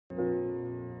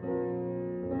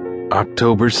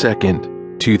October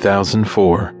 2nd,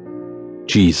 2004.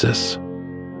 Jesus.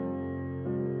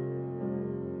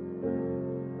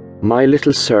 My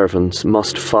little servants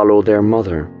must follow their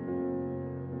mother.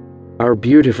 Our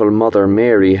beautiful Mother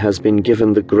Mary has been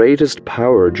given the greatest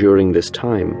power during this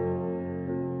time.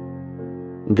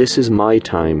 This is my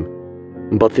time,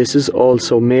 but this is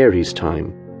also Mary's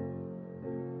time.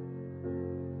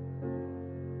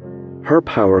 Her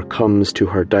power comes to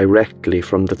her directly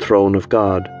from the throne of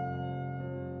God.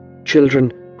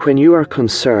 Children, when you are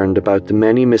concerned about the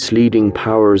many misleading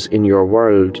powers in your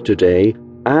world today,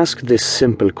 ask this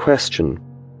simple question.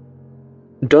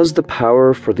 Does the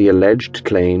power for the alleged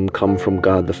claim come from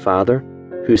God the Father,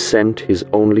 who sent His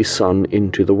only Son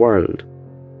into the world?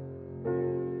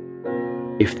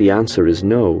 If the answer is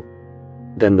no,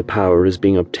 then the power is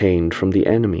being obtained from the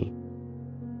enemy.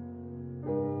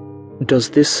 Does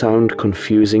this sound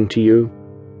confusing to you?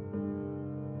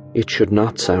 It should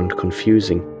not sound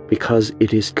confusing, because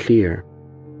it is clear.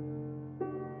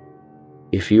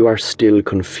 If you are still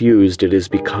confused, it is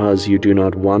because you do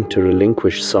not want to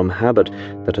relinquish some habit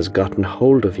that has gotten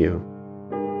hold of you.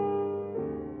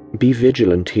 Be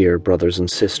vigilant here, brothers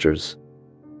and sisters.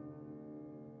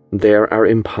 There are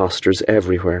impostors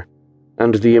everywhere,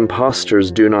 and the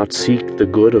impostors do not seek the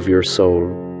good of your soul.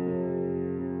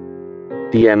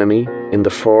 The enemy, in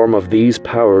the form of these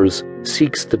powers,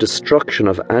 seeks the destruction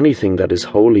of anything that is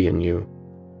holy in you.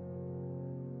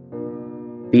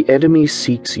 The enemy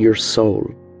seeks your soul.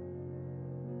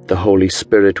 The Holy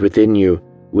Spirit within you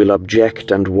will object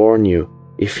and warn you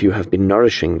if you have been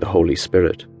nourishing the Holy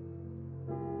Spirit.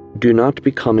 Do not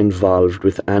become involved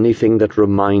with anything that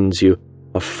reminds you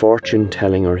of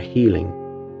fortune-telling or healing.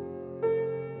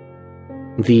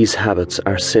 These habits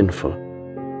are sinful.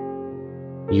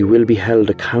 You will be held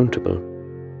accountable.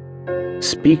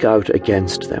 Speak out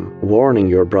against them, warning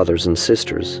your brothers and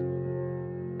sisters.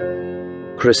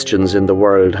 Christians in the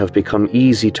world have become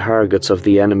easy targets of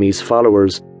the enemy's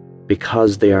followers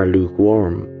because they are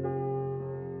lukewarm.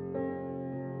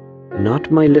 Not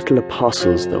my little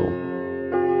apostles, though.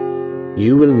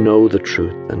 You will know the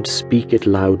truth and speak it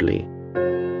loudly.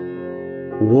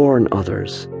 Warn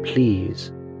others,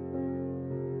 please.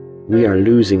 We are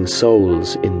losing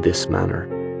souls in this manner.